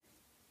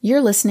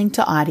You're listening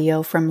to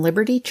audio from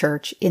Liberty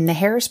Church in the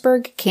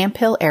Harrisburg Camp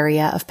Hill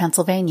area of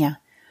Pennsylvania.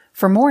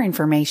 For more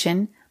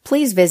information,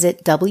 please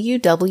visit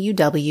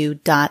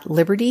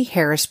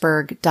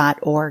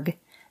www.libertyharrisburg.org.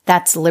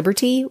 That's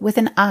liberty with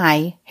an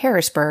I,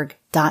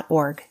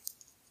 harrisburg.org.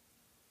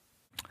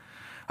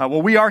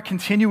 We are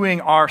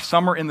continuing our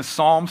Summer in the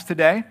Psalms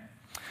today.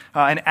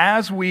 And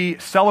as we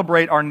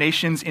celebrate our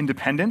nation's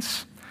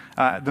independence,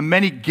 the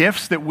many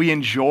gifts that we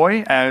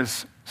enjoy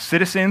as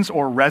citizens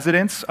or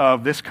residents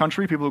of this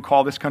country, people who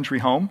call this country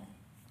home,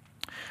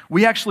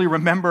 we actually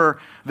remember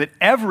that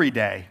every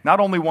day, not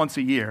only once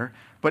a year,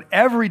 but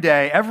every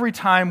day, every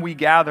time we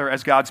gather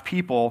as God's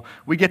people,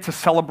 we get to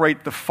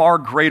celebrate the far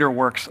greater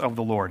works of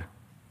the Lord.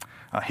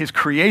 His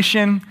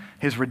creation,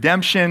 His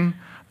redemption,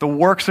 the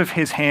works of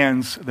His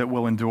hands that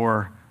will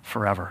endure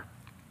forever.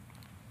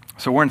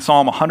 So we're in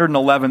Psalm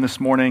 111 this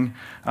morning.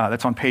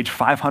 That's on page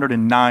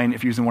 509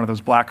 if you're using one of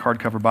those black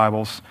hardcover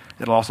Bibles.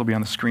 It'll also be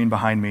on the screen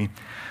behind me.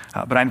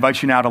 But I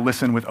invite you now to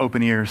listen with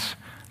open ears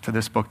to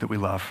this book that we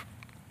love.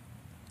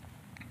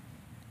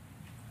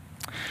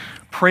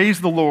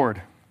 Praise the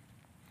Lord.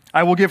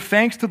 I will give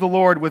thanks to the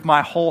Lord with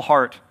my whole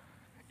heart,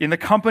 in the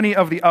company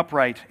of the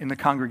upright in the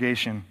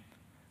congregation.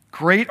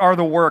 Great are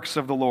the works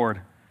of the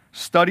Lord,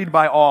 studied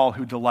by all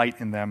who delight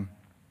in them.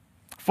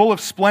 Full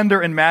of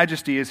splendor and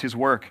majesty is His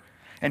work,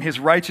 and His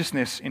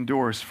righteousness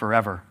endures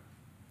forever.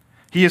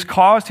 He has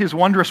caused His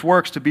wondrous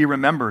works to be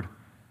remembered.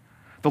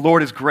 The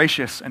Lord is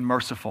gracious and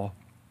merciful.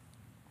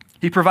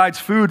 He provides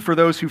food for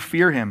those who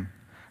fear Him.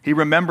 He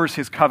remembers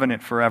His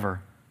covenant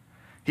forever.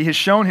 He has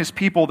shown His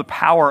people the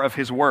power of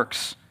His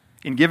works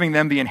in giving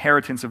them the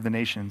inheritance of the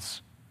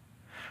nations.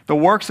 The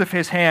works of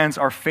His hands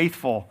are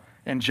faithful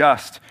and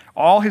just.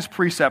 All His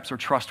precepts are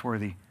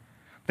trustworthy.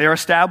 They are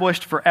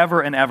established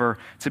forever and ever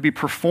to be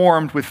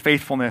performed with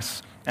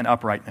faithfulness and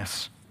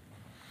uprightness.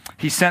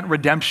 He sent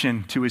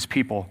redemption to His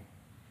people.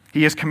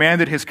 He has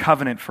commanded His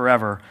covenant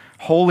forever.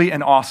 Holy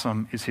and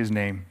awesome is His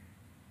name.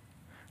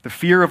 The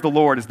fear of the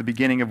Lord is the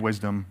beginning of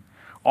wisdom.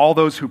 All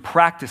those who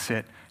practice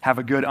it have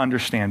a good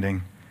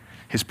understanding.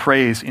 His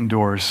praise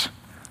endures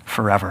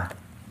forever.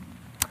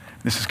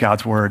 This is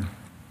God's word.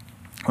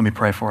 Let me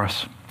pray for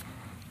us.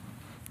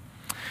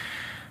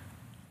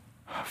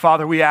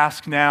 Father, we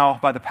ask now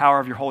by the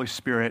power of your Holy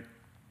Spirit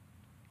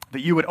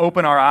that you would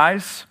open our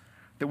eyes,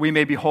 that we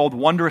may behold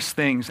wondrous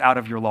things out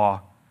of your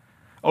law.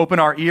 Open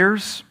our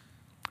ears,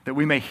 that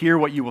we may hear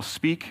what you will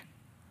speak.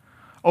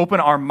 Open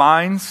our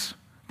minds,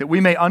 that we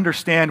may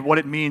understand what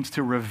it means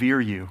to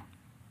revere you.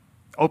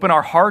 Open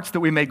our hearts, that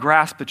we may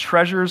grasp the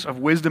treasures of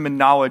wisdom and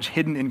knowledge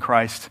hidden in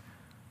Christ.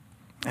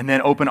 And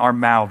then open our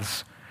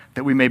mouths,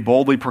 that we may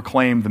boldly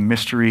proclaim the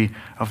mystery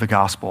of the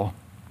gospel.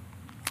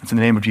 It's in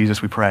the name of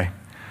Jesus we pray.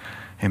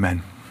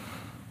 Amen.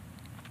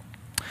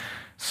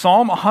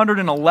 Psalm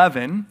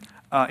 111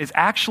 is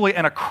actually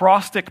an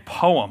acrostic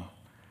poem.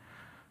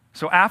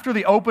 So after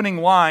the opening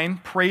line,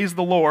 praise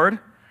the Lord,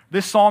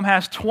 this psalm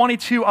has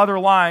 22 other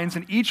lines,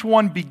 and each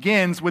one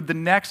begins with the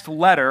next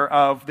letter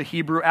of the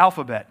Hebrew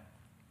alphabet.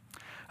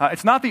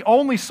 It's not the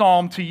only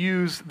psalm to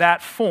use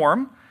that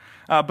form,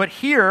 but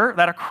here,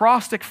 that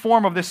acrostic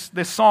form of this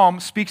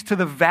psalm speaks to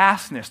the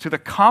vastness, to the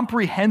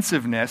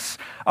comprehensiveness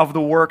of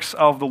the works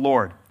of the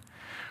Lord.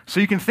 So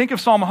you can think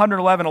of Psalm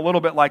 111 a little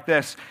bit like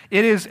this.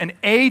 It is an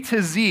A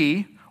to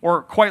Z,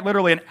 or quite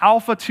literally an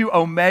alpha to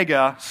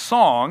omega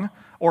song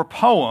or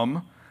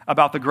poem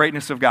about the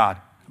greatness of God,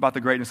 about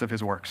the greatness of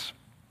His works.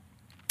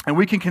 And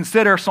we can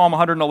consider Psalm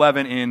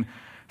 111 in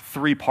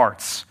three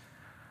parts.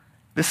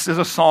 This is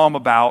a psalm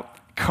about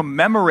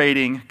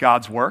commemorating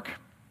God's work,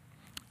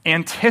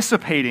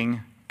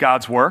 anticipating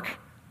God's work,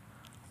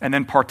 and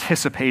then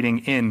participating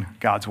in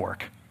God's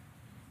work.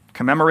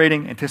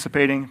 Commemorating,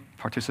 anticipating,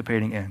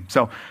 participating in.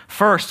 So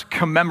first,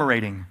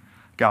 commemorating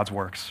God's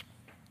works.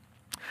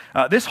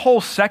 This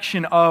whole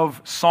section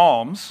of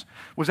Psalms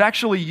was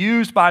actually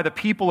used by the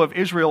people of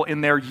Israel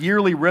in their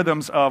yearly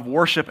rhythms of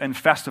worship and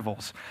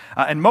festivals.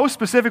 And most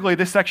specifically,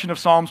 this section of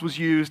Psalms was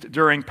used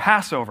during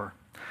Passover,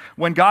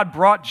 when God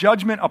brought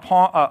judgment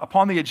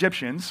upon the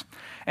Egyptians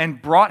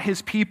and brought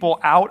His people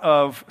out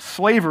of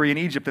slavery in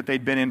Egypt that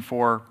they'd been in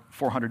for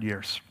 400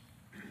 years.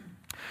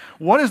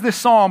 What is this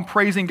psalm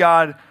praising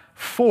God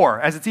for,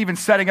 as it's even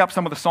setting up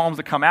some of the psalms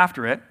that come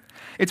after it?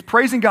 It's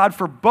praising God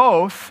for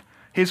both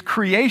His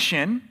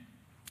creation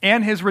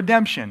and His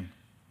redemption.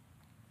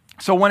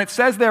 So when it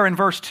says there in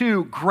verse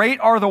 2, great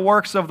are the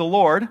works of the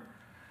Lord,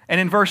 and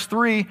in verse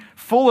 3,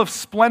 full of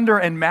splendor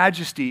and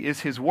majesty is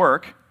His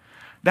work,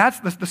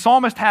 that's the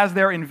psalmist has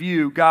there in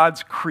view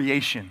God's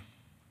creation.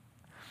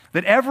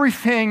 That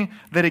everything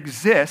that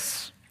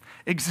exists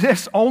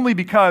only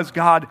because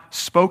God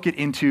spoke it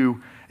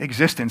into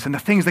existence. And the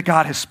things that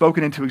God has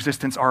spoken into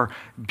existence are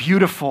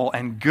beautiful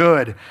and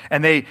good,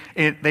 and they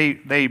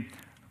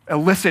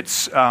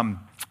elicit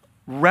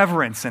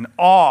reverence and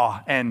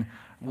awe and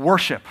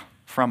worship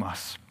from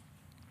us.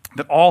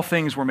 That all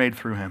things were made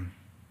through Him.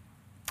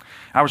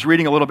 I was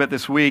reading a little bit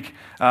this week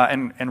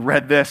and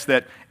read this,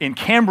 that in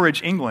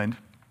Cambridge, England,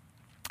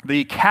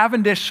 The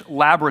Cavendish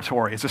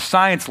Laboratory is a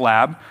science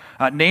lab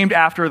named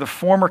after the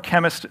former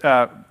chemist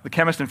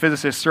and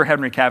physicist Sir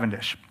Henry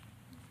Cavendish.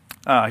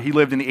 He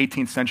lived in the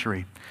 18th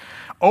century.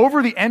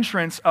 Over the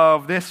entrance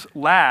of this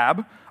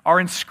lab are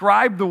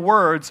inscribed the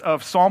words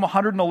of Psalm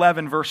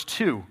 111, verse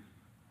 2.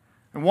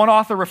 And one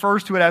author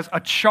refers to it as a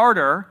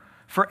charter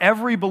for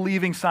every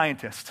believing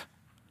scientist.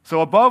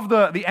 So above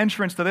the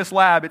entrance to this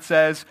lab, it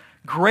says,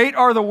 "Great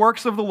are the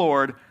works of the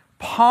Lord,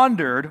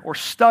 pondered or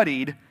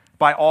studied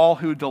by all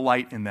who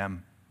delight in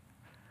them."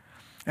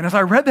 And as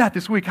I read that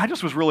this week, I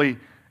just was really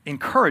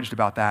encouraged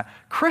about that.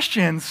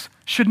 Christians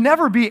should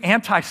never be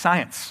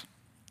anti-science.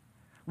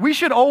 We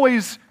should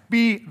always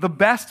be the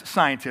best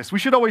scientists. We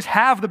should always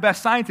have the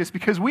best scientists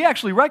because we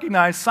actually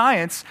recognize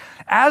science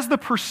as the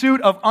pursuit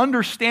of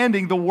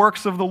understanding the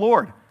works of the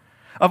Lord,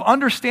 of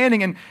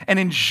understanding and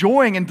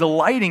enjoying and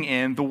delighting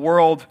in the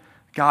world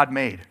God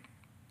made.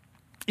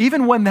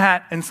 Even when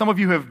that, and some of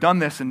you have done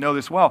this and know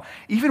this well,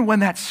 even when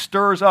that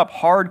stirs up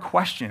hard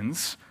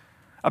questions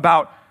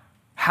about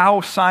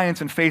how science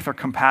and faith are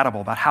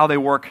compatible, about how they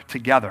work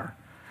together,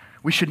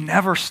 we should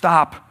never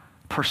stop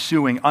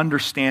pursuing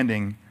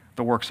understanding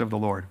the works of the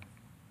Lord.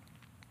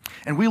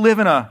 And we live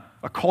in a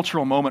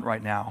cultural moment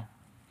right now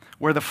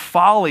where the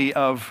folly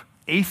of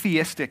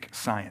atheistic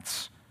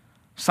science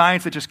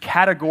that just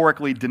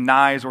categorically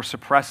denies or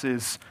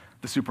suppresses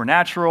the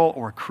supernatural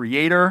or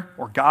creator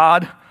or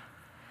God,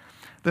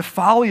 the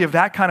folly of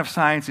that kind of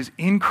science is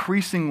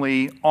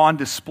increasingly on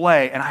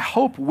display, and I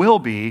hope will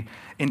be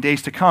in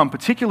days to come,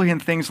 particularly in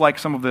things like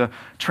some of the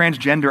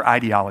transgender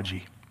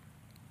ideology.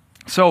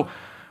 So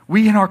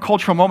we in our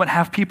cultural moment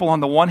have people on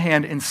the one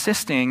hand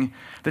insisting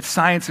that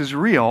science is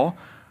real,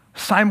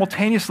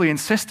 simultaneously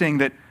insisting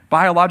that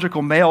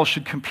biological males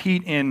should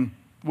compete in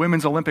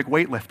women's Olympic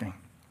weightlifting.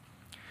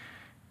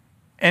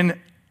 And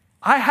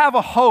I have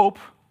a hope,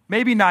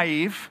 maybe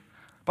naive,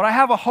 but I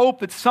have a hope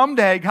that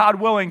someday, God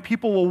willing,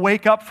 people will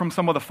wake up from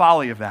some of the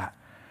folly of that.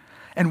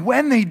 And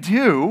when they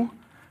do,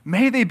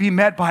 may they be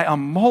met by a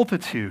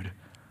multitude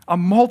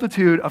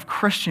of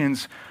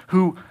Christians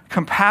who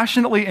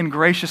compassionately and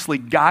graciously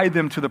guide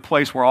them to the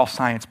place where all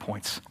science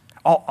points,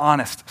 all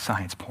honest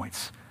science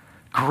points.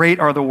 Great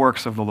are the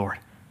works of the Lord.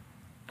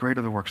 Great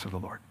are the works of the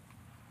Lord.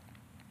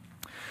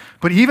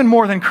 But even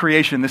more than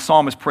creation, this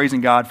psalm is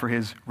praising God for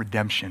his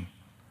redemption.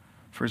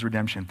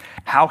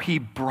 How he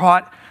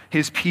brought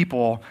his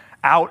people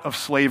out of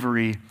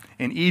slavery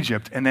in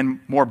Egypt, and then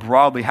more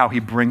broadly, how he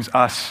brings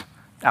us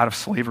out of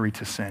slavery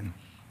to sin.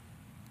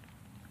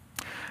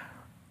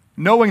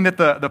 Knowing that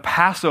the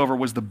Passover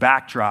was the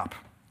backdrop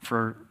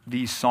for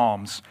these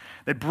psalms,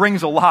 that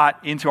brings a lot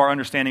into our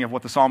understanding of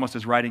what the psalmist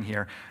is writing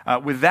here.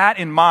 With that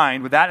in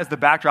mind, with that as the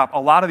backdrop, a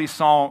lot of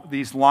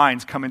these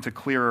lines come into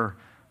clearer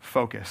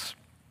focus.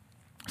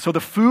 So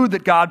the food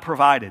that God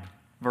provided,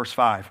 verse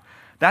 5,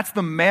 that's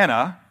the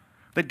manna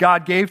that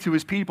God gave to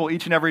his people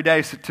each and every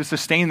day to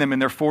sustain them in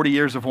their 40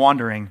 years of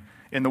wandering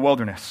in the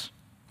wilderness.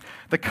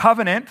 The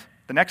covenant,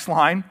 the next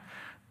line,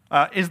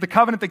 is the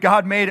covenant that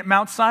God made at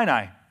Mount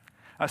Sinai,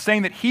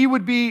 saying that he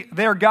would be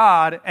their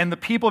God and the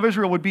people of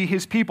Israel would be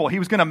his people. He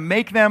was going to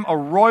make them a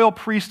royal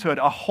priesthood,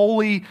 a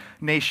holy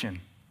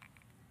nation.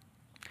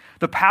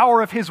 The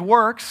power of his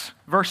works,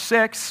 verse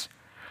 6,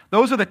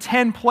 those are the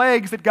 10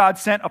 plagues that God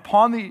sent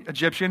upon the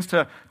Egyptians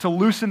to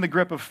loosen the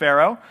grip of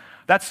Pharaoh.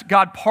 That's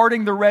God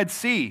parting the Red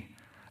Sea,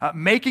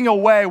 making a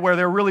way where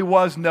there really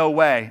was no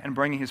way and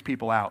bringing his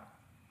people out.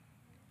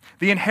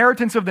 The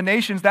inheritance of the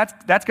nations,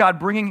 that's God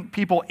bringing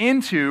people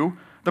into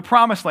the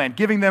promised land,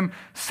 giving them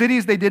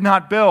cities they did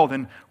not build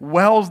and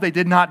wells they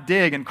did not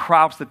dig and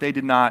crops that they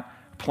did not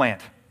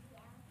plant.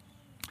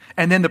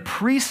 And then the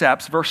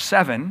precepts, verse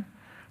 7,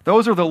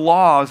 those are the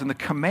laws and the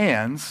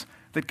commands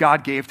that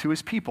God gave to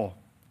his people.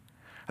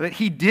 That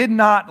he did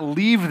not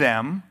leave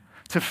them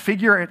to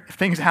figure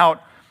things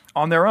out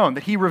on their own,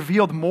 that he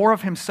revealed more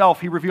of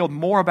himself. He revealed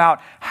more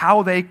about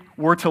how they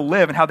were to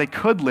live and how they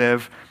could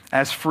live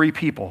as free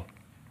people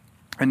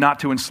and not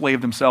to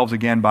enslave themselves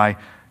again by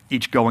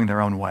each going their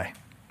own way.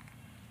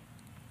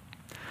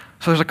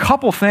 So there's a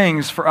couple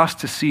things for us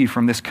to see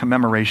from this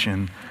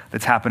commemoration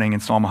that's happening in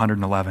Psalm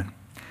 111.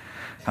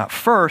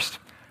 First,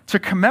 to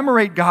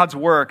commemorate God's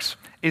works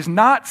is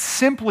not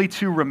simply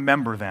to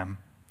remember them.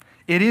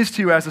 It is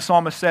to, as the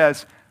psalmist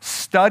says,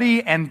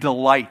 study and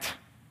delight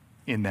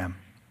in them.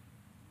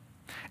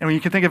 And when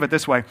you can think of it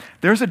this way,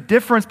 there's a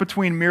difference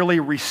between merely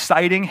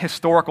reciting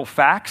historical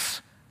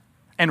facts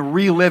and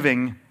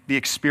reliving the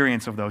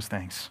experience of those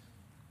things.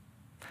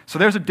 So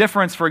there's a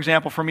difference, for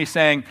example, for me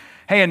saying,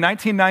 hey, in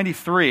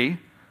 1993,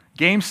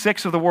 Game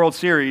 6 of the World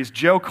Series,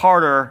 Joe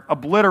Carter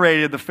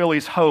obliterated the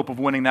Phillies' hope of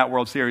winning that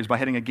World Series by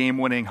hitting a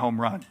game-winning home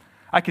run.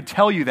 I could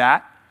tell you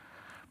that,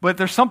 but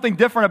there's something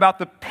different about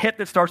the pit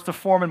that starts to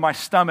form in my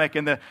stomach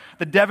and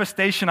the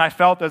devastation I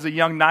felt as a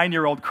young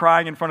 9-year-old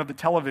crying in front of the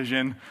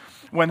television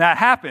when that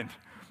happened.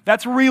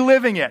 That's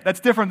reliving it. That's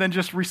different than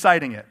just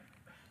reciting it.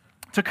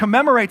 To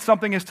commemorate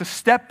something is to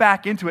step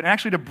back into it and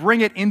actually to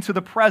bring it into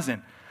the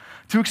present,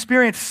 to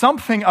experience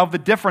something of the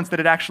difference that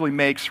it actually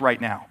makes right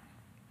now.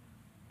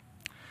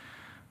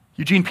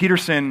 Eugene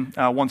Peterson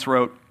once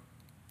wrote,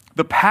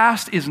 "The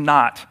past is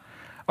not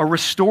a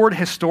restored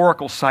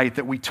historical site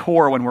that we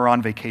tour when we're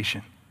on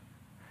vacation.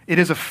 It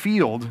is a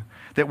field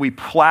that we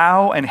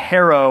plow and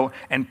harrow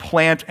and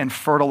plant and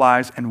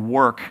fertilize and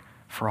work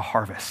for a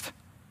harvest."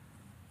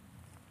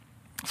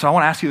 So I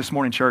want to ask you this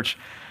morning, church,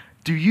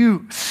 do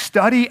you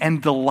study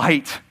and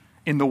delight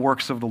in the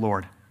works of the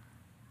Lord?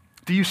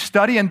 Do you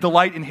study and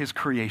delight in his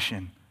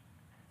creation,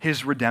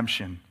 his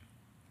redemption?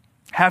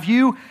 Have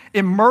you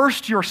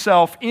immersed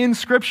yourself in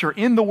Scripture,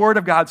 in the Word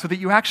of God, so that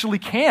you actually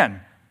can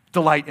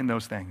delight in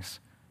those things?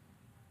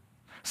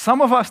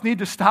 Some of us need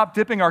to stop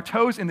dipping our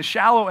toes in the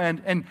shallow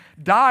end and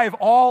dive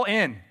all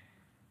in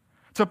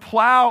to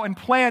plow and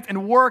plant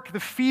and work the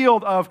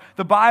field of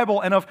the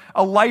Bible and of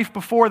a life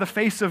before the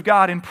face of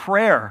God in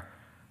prayer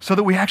so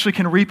that we actually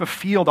can reap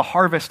a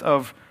harvest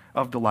of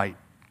delight.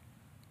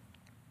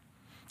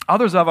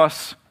 Others of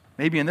us,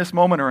 maybe in this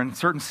moment or in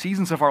certain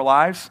seasons of our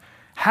lives,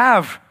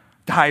 have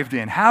dived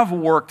in, have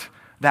worked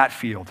that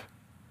field.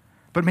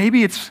 But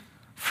maybe it's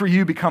for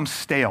you becomes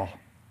stale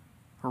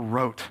or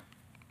rote.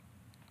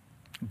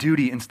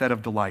 Duty instead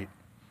of delight.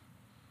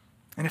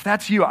 And if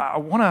that's you, I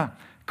want to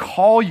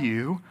call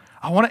you,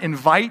 I want to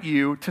invite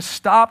you to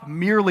stop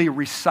merely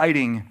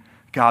reciting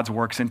God's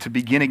works and to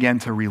begin again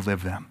to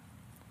relive them.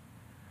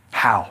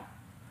 How?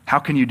 How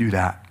can you do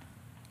that?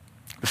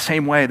 The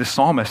same way the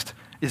psalmist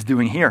is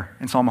doing here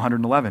in Psalm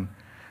 111.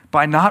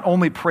 By not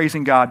only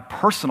praising God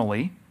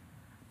personally,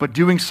 but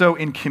doing so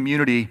in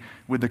community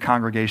with the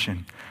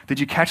congregation. Did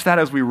you catch that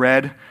as we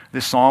read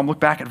this psalm? Look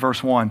back at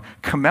verse 1.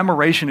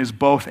 Commemoration is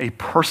both a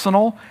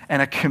personal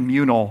and a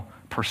communal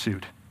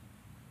pursuit.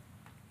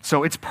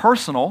 So it's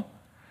personal.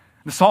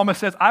 The psalmist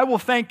says, I will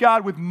thank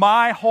God with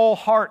my whole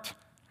heart.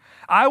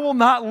 I will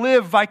not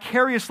live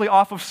vicariously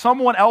off of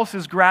someone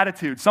else's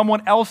gratitude,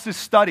 someone else's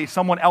study,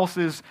 someone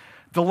else's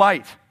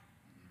delight.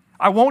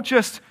 I won't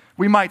just,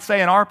 we might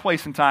say in our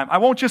place and time, I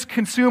won't just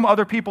consume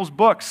other people's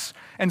books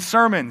and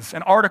sermons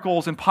and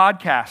articles and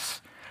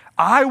podcasts.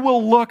 I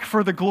will look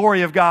for the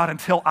glory of God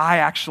until I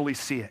actually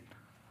see it.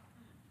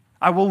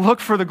 I will look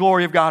for the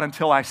glory of God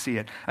until I see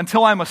it,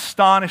 until I'm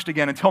astonished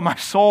again, until my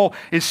soul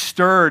is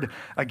stirred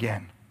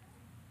again.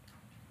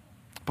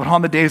 But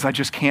on the days I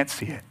just can't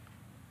see it,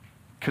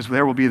 because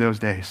there will be those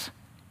days.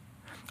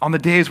 On the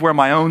days where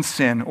my own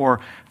sin or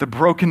the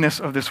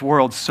brokenness of this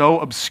world so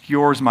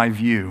obscures my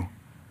view,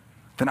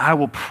 then I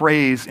will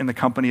praise in the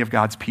company of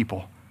God's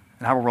people,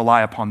 and I will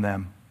rely upon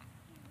them.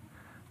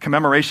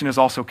 Commemoration is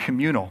also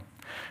communal.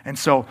 And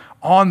so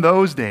on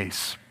those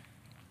days,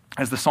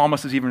 as the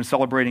psalmist is even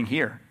celebrating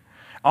here,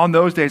 on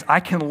those days, I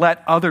can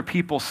let other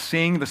people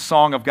sing the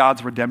song of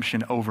God's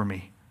redemption over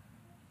me.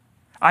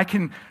 I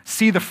can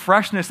see the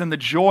freshness and the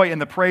joy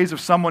and the praise of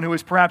someone who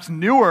is perhaps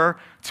newer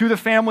to the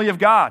family of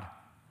God,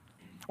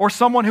 or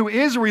someone who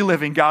is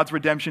reliving God's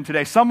redemption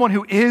today, someone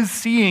who is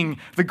seeing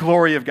the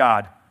glory of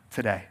God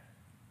today.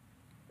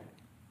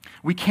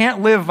 We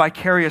can't live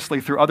vicariously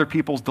through other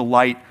people's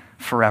delight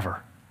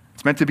forever.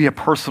 It's meant to be a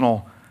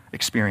personal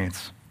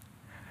experience.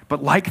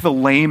 But like the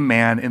lame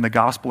man in the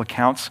gospel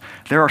accounts,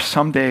 there are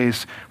some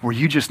days where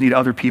you just need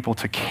other people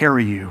to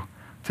carry you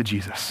to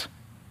Jesus.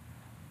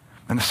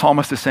 And the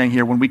psalmist is saying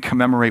here, when we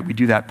commemorate, we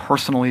do that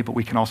personally, but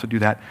we can also do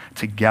that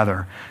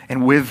together.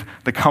 And with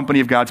the company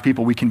of God's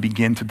people, we can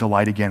begin to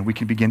delight again. We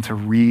can begin to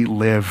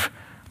relive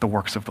the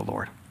works of the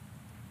Lord.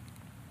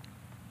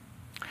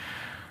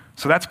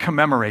 So that's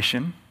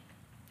commemoration.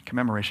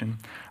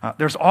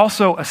 There's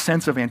also a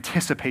sense of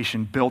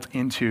anticipation built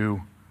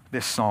into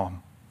this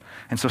psalm.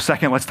 And so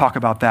second, let's talk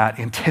about that,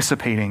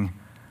 anticipating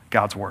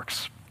God's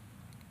works.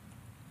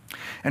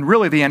 And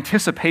really, the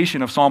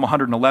anticipation of Psalm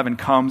 111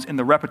 comes in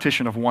the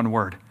repetition of one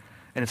word,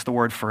 and it's the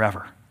word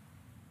forever.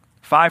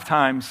 5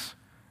 times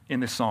in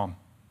this psalm.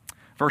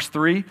 Verse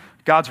 3,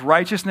 God's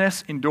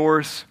righteousness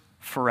endures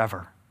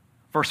forever.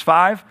 Verse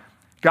 5,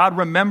 God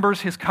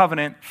remembers his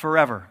covenant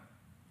forever.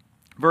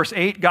 Verse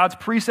 8, God's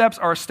precepts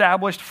are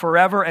established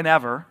forever and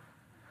ever.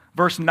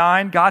 Verse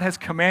 9, God has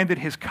commanded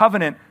his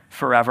covenant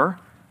forever.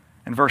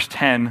 And verse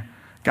 10,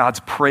 God's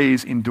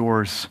praise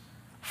endures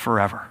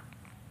forever.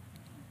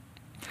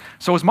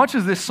 So as much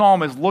as this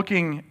psalm is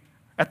looking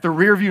at the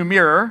rearview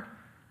mirror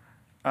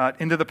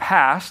into the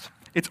past,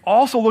 it's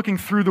also looking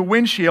through the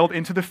windshield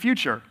into the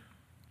future.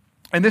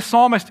 And this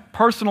psalmist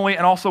personally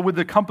and also with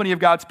the company of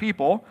God's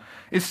people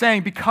is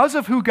saying because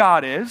of who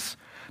God is,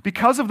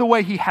 because of the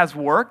way he has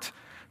worked,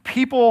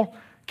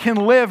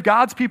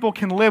 God's people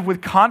can live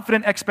with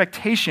confident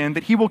expectation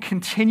that he will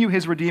continue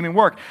his redeeming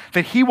work,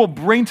 that he will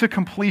bring to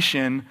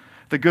completion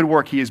the good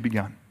work he has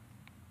begun.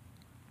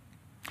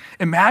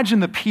 Imagine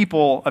the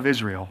people of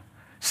Israel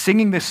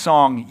singing this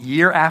song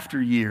year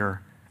after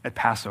year at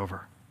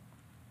Passover.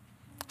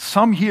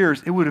 Some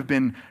years it would have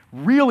been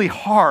really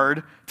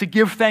hard to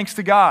give thanks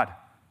to God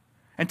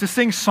and to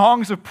sing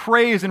songs of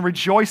praise and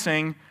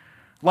rejoicing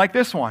like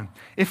this one.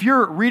 If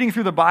you're reading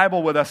through the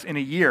Bible with us in a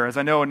year, as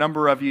I know a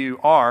number of you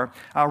are,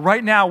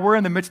 right now we're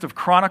in the midst of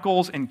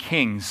Chronicles and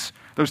Kings,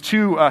 those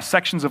 2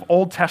 sections of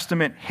Old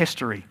Testament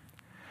history.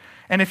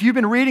 And if you've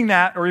been reading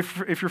that, or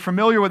if you're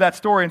familiar with that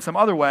story in some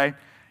other way,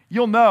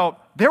 you'll know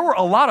there were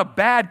a lot of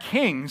bad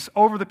kings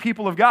over the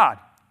people of God.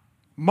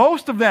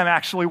 Most of them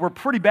actually were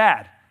pretty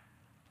bad.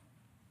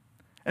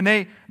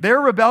 And their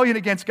rebellion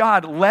against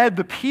God led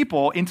the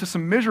people into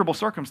some miserable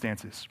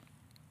circumstances.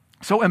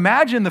 So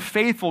imagine the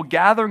faithful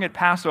gathering at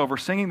Passover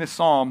singing this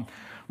psalm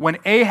when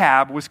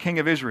Ahab was king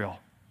of Israel,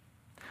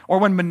 or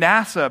when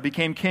Manasseh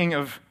became king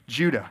of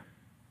Judah.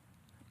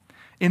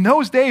 In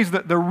those days,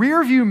 the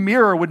rearview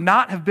mirror would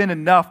not have been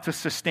enough to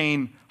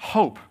sustain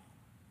hope.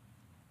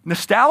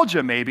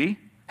 Nostalgia, maybe.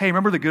 Hey,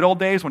 remember the good old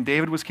days when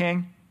David was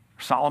king?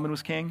 Or Solomon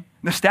was king?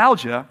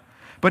 Nostalgia,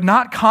 but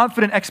not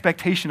confident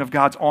expectation of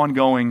God's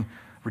ongoing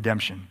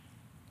redemption.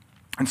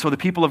 And so the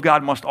people of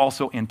God must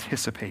also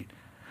anticipate.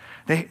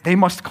 We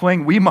must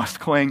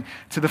cling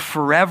to the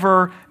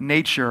forever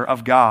nature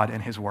of God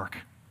and his work.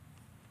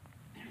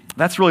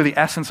 That's really the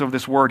essence of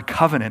this word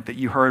covenant that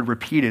you heard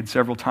repeated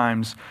several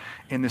times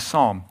in this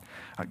psalm.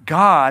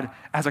 God,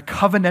 as a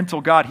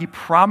covenantal God, he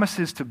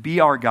promises to be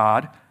our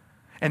God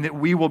and that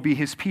we will be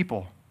his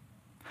people.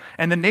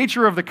 And the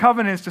nature of the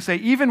covenant is to say,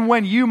 even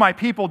when you, my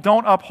people,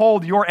 don't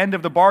uphold your end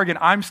of the bargain,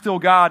 I'm still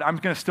God, I'm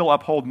going to still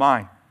uphold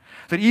mine.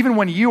 That even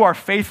when you are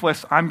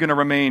faithless, I'm going to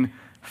remain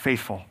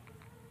faithful.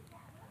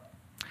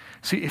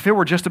 See, if it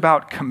were just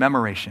about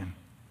commemoration,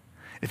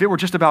 if it were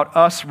just about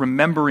us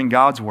remembering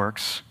God's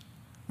works,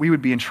 we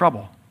would be in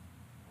trouble.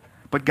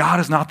 But God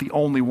is not the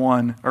only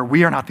one, or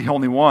we are not the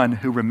only one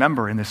who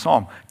remember in this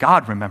psalm.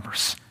 God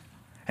remembers.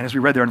 And as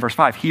we read there in verse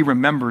 5, he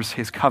remembers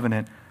his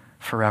covenant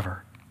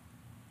forever.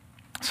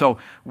 So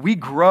we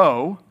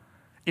grow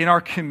in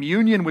our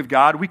communion with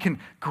God. We can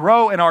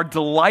grow in our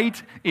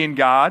delight in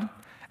God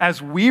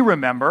as we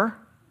remember.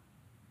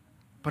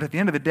 But at the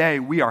end of the day,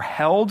 we are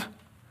held,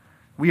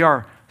 we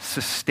are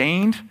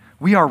sustained,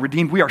 we are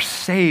redeemed, we are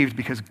saved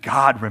because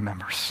God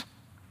remembers.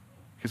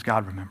 Because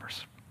God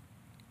remembers.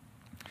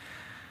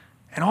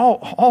 And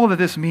all of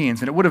this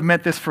means, and it would have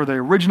meant this for the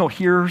original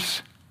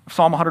hearers of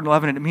Psalm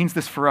 111, and it means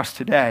this for us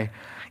today,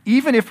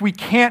 even if we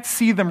can't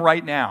see them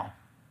right now,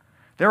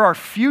 there are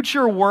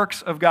future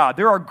works of God.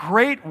 There are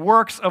great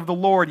works of the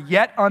Lord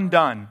yet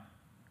undone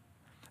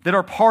that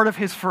are part of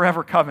his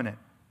forever covenant.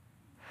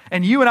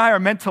 And you and I are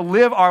meant to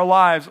live our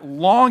lives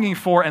longing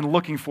for and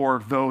looking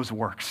for those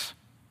works.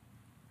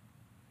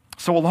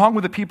 So along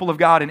with the people of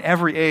God in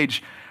every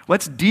age,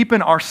 let's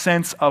deepen our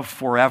sense of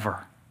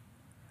forever.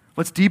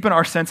 Let's deepen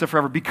our sense of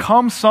forever.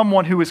 Become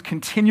someone who is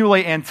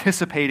continually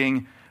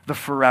anticipating the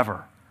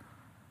forever.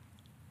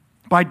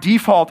 By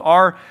default,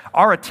 our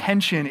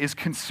attention is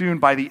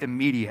consumed by the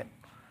immediate.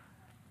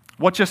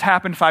 What just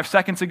happened 5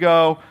 seconds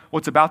ago,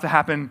 what's about to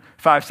happen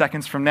 5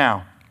 seconds from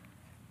now.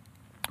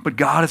 But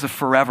God is a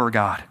forever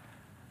God.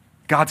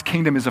 God's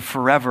kingdom is a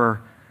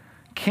forever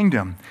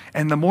kingdom.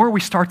 And the more we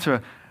start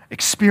to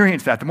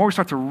experience that, the more we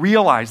start to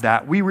realize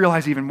that, we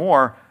realize even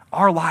more,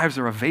 our lives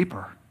are a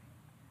vapor.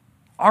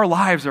 Our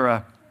lives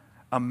are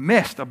a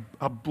mist,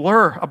 a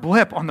blur, a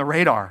blip on the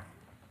radar.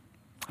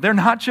 They're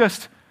not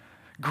just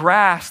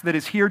grass that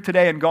is here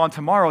today and gone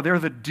tomorrow. They're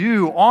the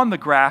dew on the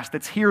grass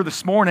that's here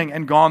this morning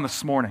and gone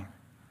this morning.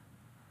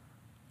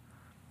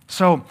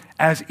 So,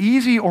 as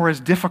easy or as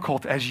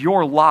difficult as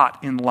your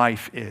lot in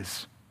life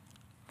is,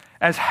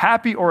 as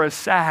happy or as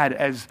sad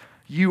as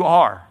you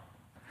are,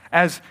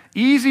 as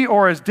easy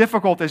or as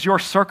difficult as your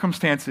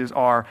circumstances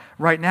are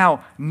right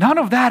now, none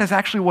of that is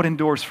actually what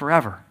endures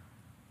forever.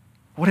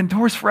 What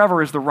endures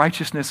forever is the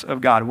righteousness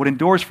of God. What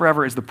endures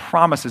forever is the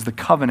promises, the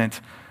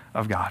covenant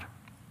of God.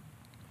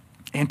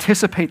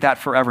 Anticipate that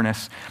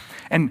foreverness.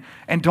 And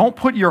don't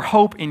put your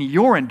hope in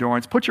your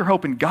endurance. Put your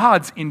hope in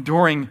God's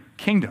enduring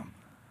kingdom.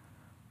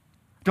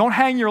 Don't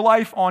hang your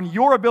life on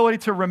your ability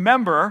to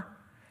remember.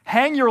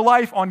 Hang your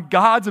life on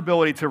God's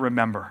ability to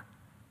remember.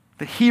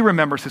 That he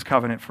remembers his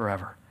covenant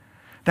forever.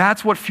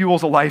 That's what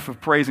fuels a life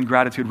of praise and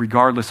gratitude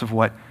regardless of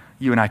what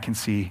you and I can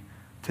see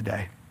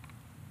today.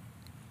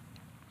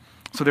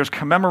 So there's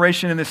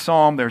commemoration in this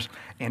psalm, there's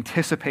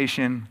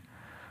anticipation,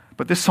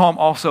 but this psalm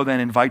also then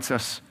invites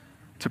us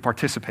to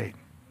participate.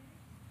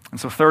 And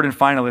so third and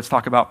finally, let's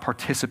talk about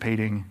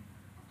participating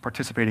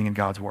in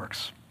God's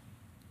works.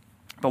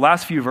 The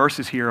last few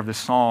verses here of this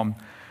psalm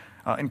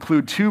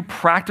include two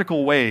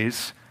practical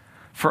ways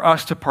for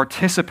us to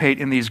participate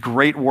in these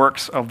great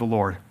works of the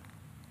Lord.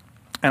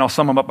 And I'll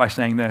sum them up by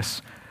saying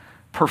this: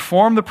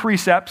 perform the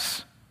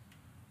precepts,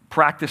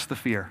 practice the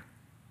fear.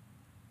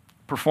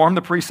 Perform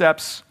the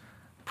precepts,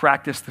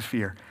 practice the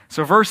fear.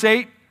 So verse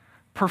 8,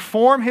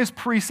 perform his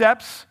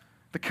precepts,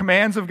 the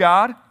commands of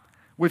God,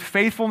 with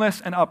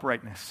faithfulness and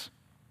uprightness.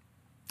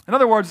 In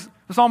other words,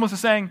 the psalmist is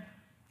saying,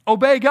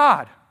 obey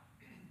God.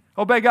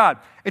 Obey God.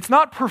 It's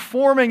not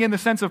performing in the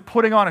sense of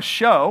putting on a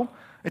show.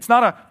 It's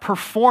not a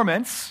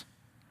performance,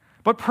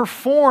 but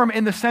perform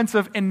in the sense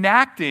of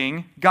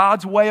enacting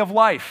God's way of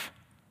life,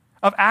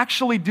 of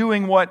actually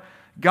doing what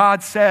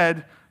God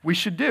said we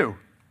should do.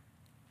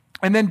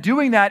 And then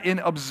doing that in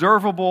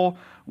observable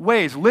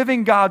ways,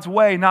 living God's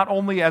way not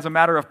only as a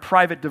matter of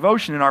private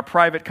devotion in our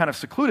private kind of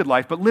secluded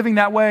life, but living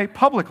that way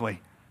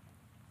publicly.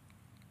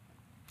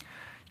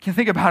 You can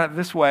think about it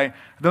this way.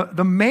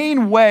 The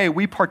main way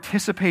we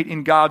participate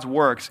in God's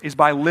works is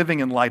by living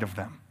in light of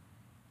them.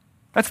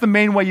 That's the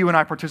main way you and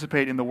I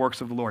participate in the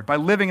works of the Lord, by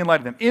living in light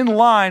of them, in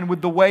line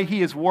with the way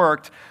he has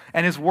worked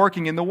and is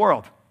working in the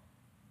world.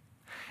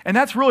 And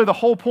that's really the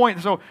whole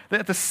point. So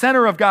at the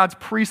center of God's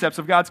precepts,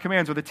 of God's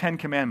commands, are the Ten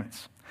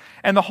Commandments.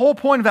 And the whole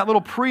point of that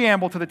little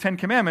preamble to the Ten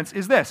Commandments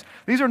is this.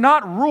 These are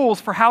not rules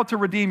for how to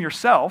redeem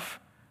yourself.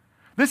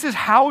 This is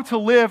how to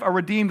live a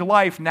redeemed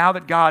life now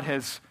that God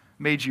has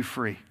made you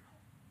free.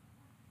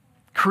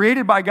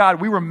 Created by God,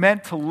 we were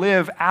meant to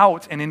live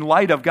out and in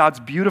light of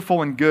God's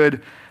beautiful and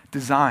good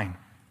design.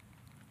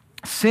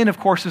 Sin, of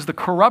course, is the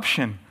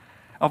corruption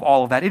of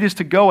all of that. It is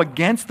to go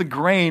against the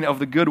grain of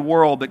the good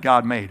world that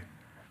God made.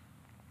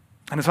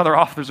 And as other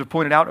authors have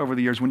pointed out over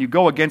the years, when you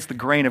go against the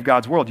grain of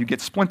God's world, you get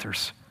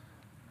splinters.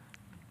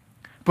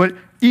 But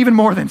even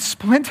more than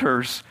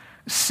splinters,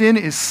 sin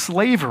is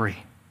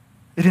slavery.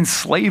 It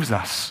enslaves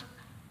us.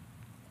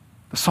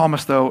 The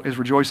psalmist, though, is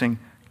rejoicing,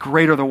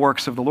 great are the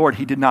works of the Lord.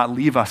 He did not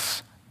leave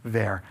us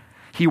there.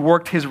 He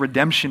worked his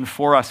redemption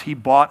for us. He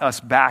bought us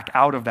back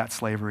out of that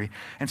slavery.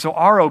 And so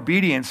our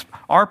obedience,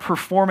 our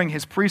performing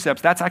his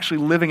precepts, that's actually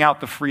living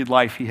out the freed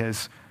life he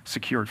has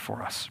secured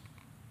for us.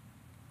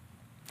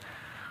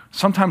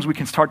 Sometimes we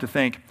can start to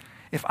think,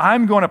 if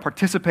I'm going to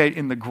participate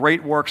in the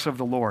great works of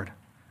the Lord,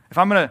 if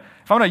I'm going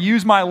to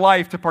use my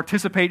life to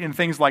participate in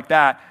things like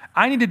that,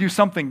 I need to do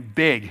something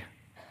big.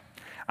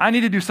 I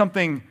need to do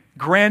something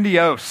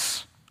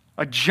grandiose,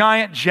 a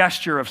giant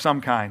gesture of some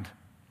kind.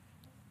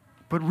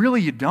 But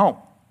really, you don't.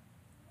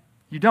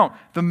 You don't.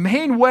 The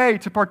main way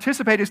to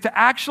participate is to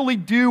actually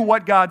do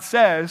what God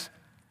says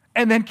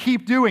and then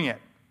keep doing it.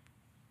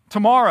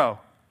 Tomorrow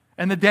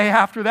and the day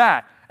after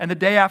that and the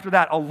day after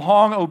that, a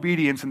long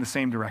obedience in the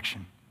same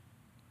direction.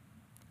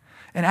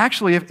 And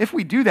actually, if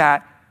we do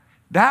that,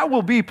 that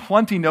will be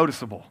plenty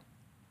noticeable.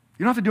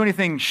 You don't have to do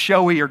anything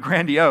showy or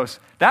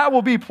grandiose. That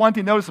will be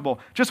plenty noticeable.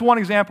 Just one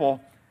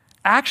example,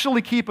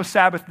 actually keep a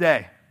Sabbath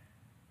day.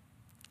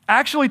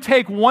 Actually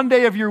take one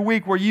day of your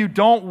week where you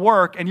don't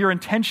work and you're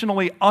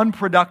intentionally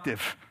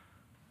unproductive.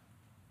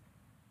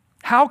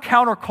 How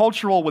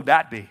countercultural would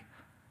that be?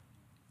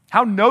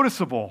 How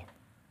noticeable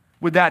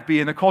would that be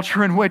in the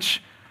culture in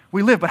which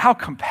we live? But how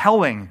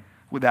compelling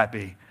would that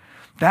be?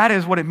 That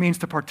is what it means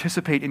to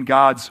participate in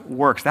God's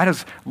works. That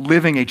is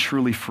living a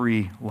truly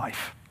free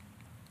life.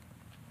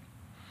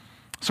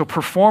 So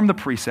perform the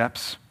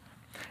precepts.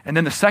 And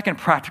then the second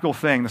practical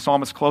thing, the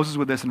psalmist closes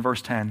with this in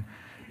verse 10,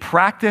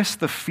 practice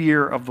the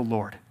fear of the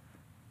Lord.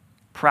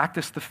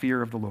 Practice the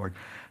fear of the Lord.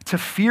 To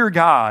fear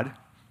God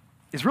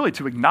is really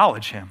to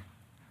acknowledge him.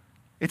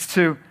 It's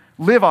to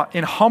live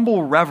in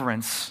humble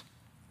reverence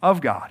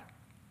of God.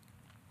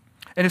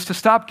 And it's to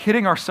stop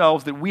kidding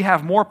ourselves that we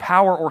have more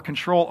power or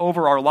control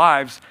over our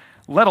lives,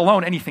 let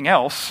alone anything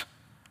else,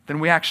 than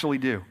we actually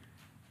do.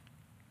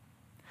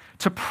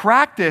 To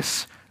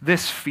practice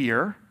this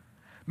fear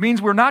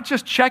means we're not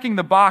just checking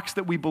the box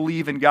that we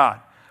believe in God.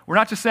 We're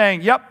not just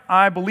saying, yep,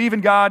 I believe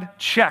in God,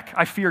 check,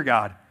 I fear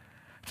God.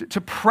 To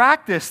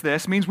practice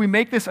this means we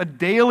make this a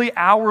daily,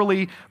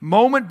 hourly,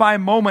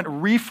 moment-by-moment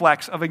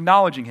reflex of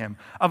acknowledging him,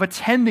 of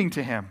attending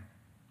to him,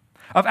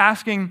 of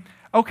asking,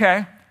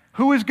 okay,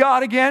 who is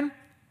God again?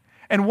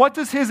 And what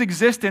does his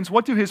existence,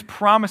 what do his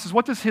promises,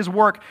 what does his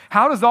work,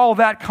 how does all of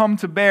that come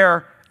to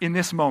bear in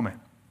this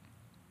moment?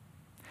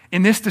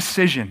 In this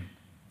decision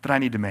that I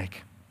need to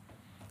make?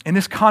 In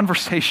this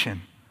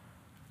conversation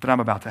that I'm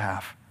about to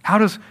have? How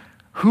does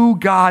who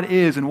God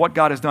is and what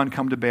God has done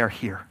come to bear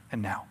here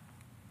and now?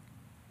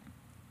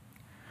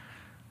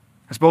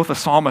 As both the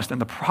psalmist and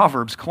the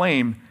Proverbs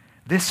claim,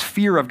 this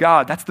fear of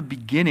God, that's the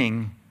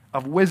beginning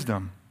of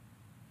wisdom.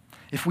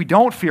 If we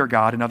don't fear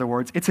God, in other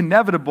words, it's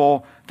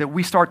inevitable that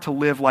we start to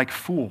live like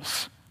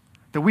fools,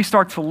 that we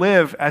start to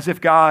live as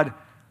if God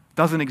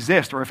doesn't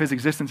exist or if his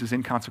existence is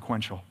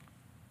inconsequential.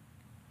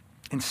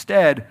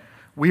 Instead,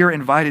 we are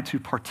invited to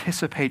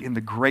participate in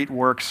the great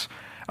works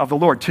of the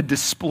Lord, to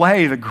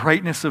display the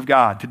greatness of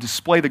God, to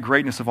display the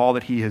greatness of all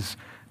that he has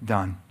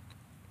done.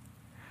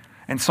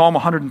 And Psalm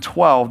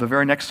 112, the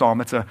very next psalm,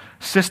 it's a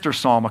sister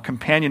psalm, a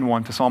companion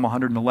one to Psalm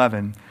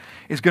 111,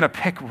 is going to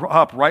pick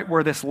up right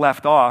where this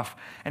left off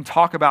and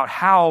talk about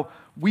how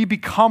we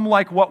become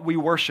like what we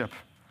worship.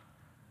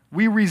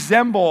 We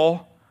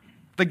resemble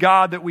the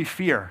God that we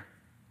fear.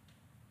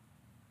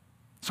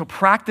 So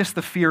practice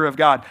the fear of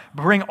God.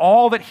 Bring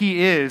all that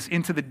he is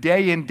into the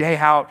day in, day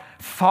out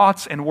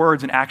thoughts and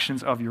words and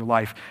actions of your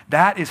life.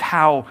 That is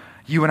how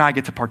you and I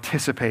get to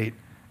participate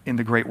in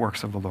the great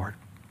works of the Lord.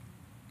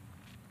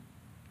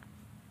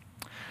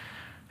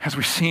 As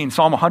we've seen,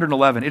 Psalm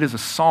 111, it is a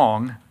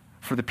song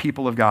for the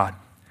people of God.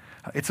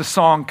 It's a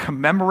song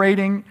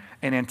commemorating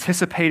and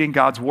anticipating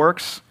God's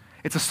works.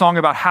 It's a song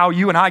about how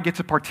you and I get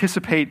to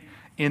participate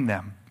in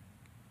them.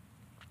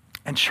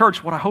 And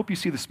church, what I hope you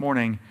see this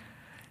morning,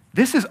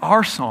 this is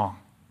our song.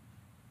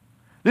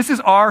 This is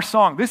our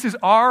song. This is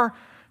our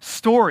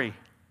story.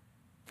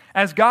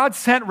 As God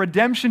sent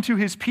redemption to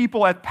his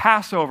people at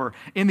Passover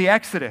in the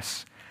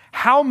Exodus,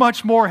 how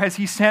much more has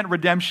he sent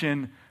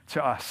redemption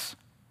to us?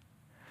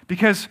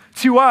 Because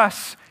to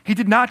us, he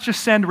did not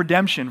just send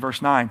redemption,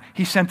 verse 9.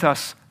 He sent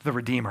us the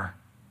Redeemer,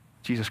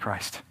 Jesus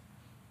Christ.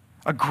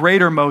 A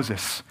greater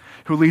Moses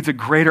who leads a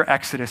greater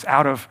exodus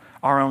out of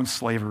our own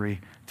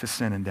slavery to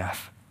sin and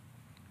death.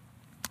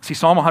 See,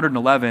 Psalm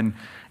 111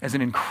 is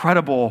an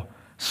incredible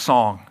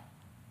song.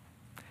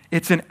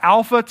 It's an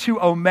alpha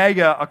to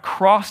omega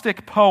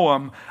acrostic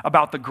poem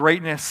about the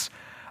greatness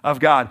of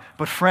God.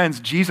 But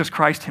friends, Jesus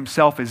Christ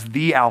himself is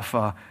the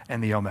alpha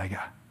and the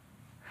omega.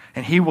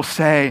 And he will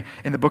say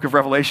in the book of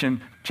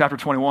Revelation, chapter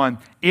 21,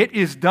 "It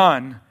is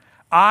done.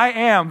 I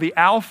am the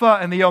alpha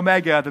and the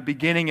omega, the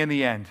beginning and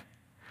the end.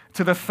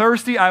 To the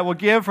thirsty I will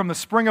give from the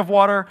spring of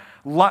water,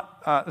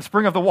 the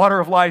spring of the water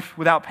of life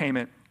without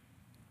payment.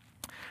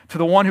 To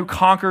the one who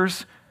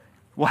conquers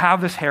will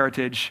have this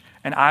heritage,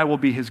 and I will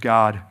be his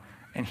God,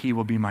 and he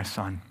will be my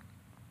son."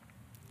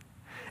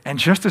 And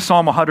just as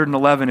Psalm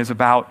 111 is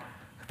about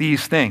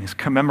these things,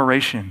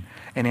 commemoration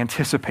and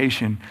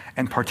anticipation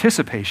and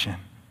participation,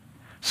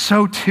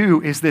 so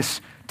too is this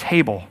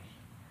table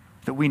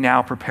that we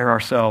now prepare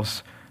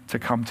ourselves to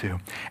come to,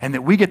 and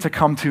that we get to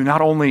come to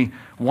not only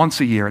once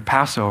a year at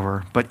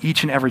Passover, but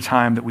each and every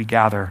time that we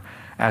gather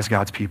as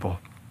God's people.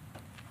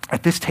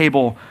 At this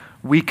table,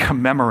 we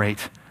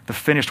commemorate the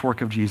finished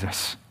work of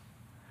Jesus.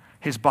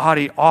 His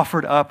body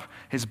offered up,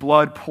 his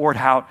blood poured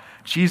out.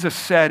 Jesus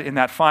said in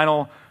that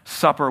final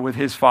supper with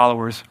his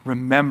followers,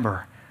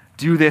 "Remember,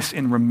 do this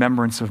in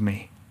remembrance of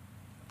me."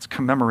 It's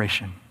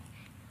commemoration.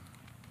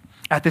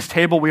 At this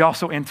table, we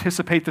also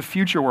anticipate the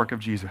future work of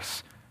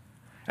Jesus.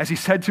 As he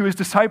said to his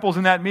disciples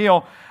in that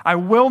meal, "I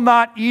will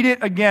not eat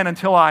it again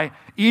until I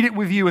eat it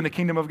with you in the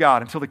kingdom of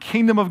God," until the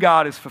kingdom of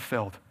God is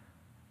fulfilled.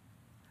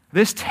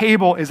 This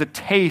table is a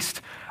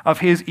taste of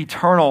his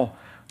eternal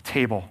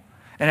table.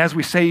 And as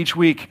we say each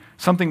week,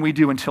 something we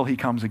do until he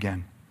comes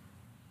again.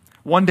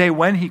 One day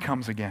when he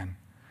comes again,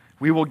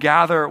 we will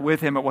gather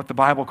with him at what the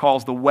Bible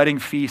calls the wedding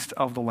feast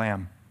of the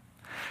Lamb.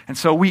 And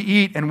so we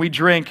eat and we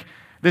drink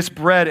this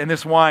bread and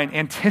this wine,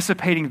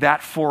 anticipating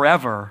that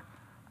forever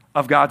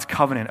of God's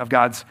covenant, of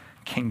God's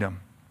kingdom,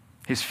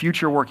 his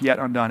future work yet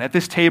undone. At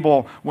this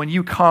table, when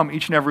you come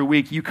each and every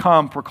week, you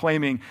come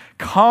proclaiming,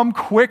 "Come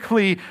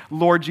quickly,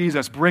 Lord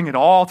Jesus, bring it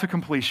all to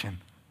completion."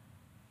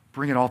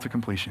 Bring it all to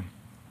completion.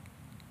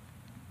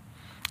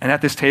 And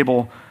at this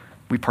table,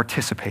 we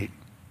participate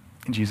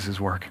in Jesus'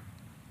 work.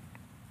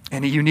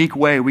 In a unique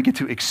way, we get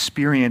to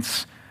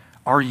experience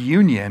our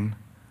union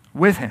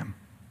with him.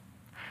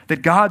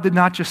 That God did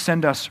not just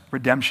send us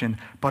redemption,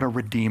 but a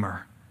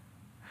redeemer.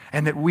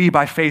 And that we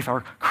by faith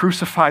are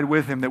crucified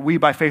with him, that we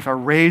by faith are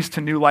raised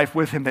to new life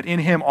with him, that in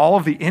him all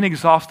of the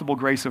inexhaustible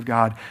grace of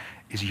God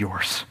is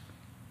yours.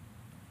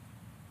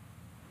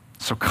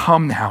 So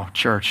come now,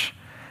 church,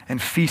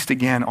 and feast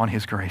again on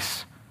his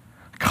grace.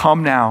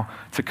 Come now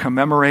to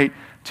commemorate,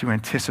 to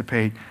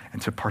anticipate,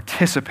 and to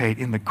participate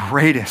in the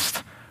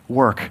greatest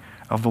work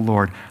of the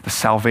Lord, the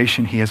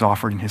salvation he has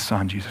offered in his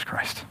Son, Jesus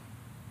Christ.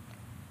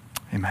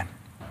 Amen.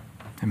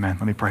 Amen.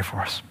 Let me pray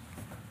for us.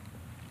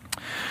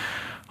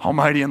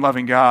 Almighty and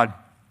loving God,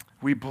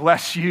 we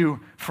bless you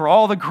for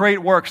all the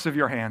great works of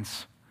your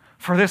hands,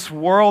 for this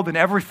world and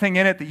everything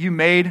in it that you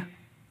made,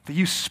 that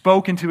you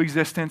spoke into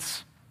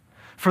existence,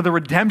 for the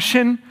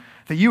redemption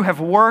that you have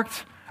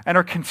worked and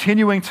are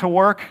continuing to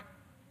work,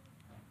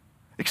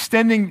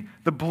 extending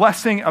the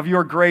blessing of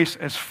your grace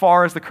as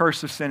far as the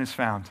curse of sin is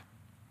found.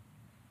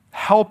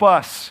 Help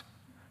us,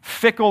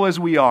 fickle as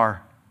we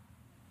are,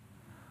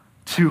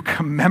 to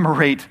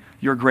commemorate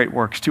your great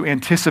works, to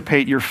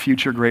anticipate your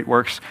future great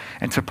works,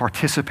 and to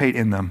participate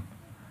in them.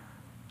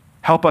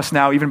 Help us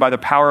now, even by the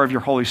power of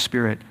your Holy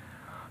Spirit,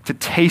 to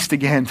taste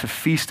again, to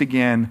feast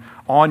again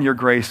on your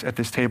grace at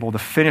this table, the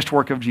finished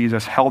work of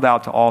Jesus held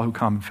out to all who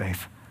come in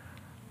faith.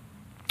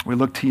 We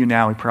look to you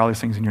now. We pray all these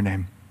things in your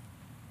name.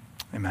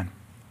 Amen.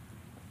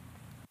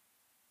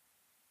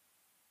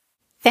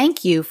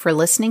 Thank you for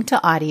listening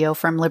to audio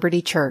from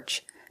Liberty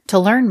Church. To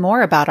learn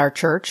more about our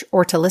church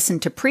or to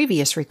listen to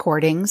previous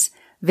recordings,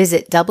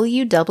 visit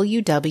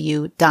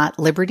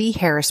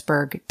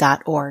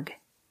www.libertyharrisburg.org.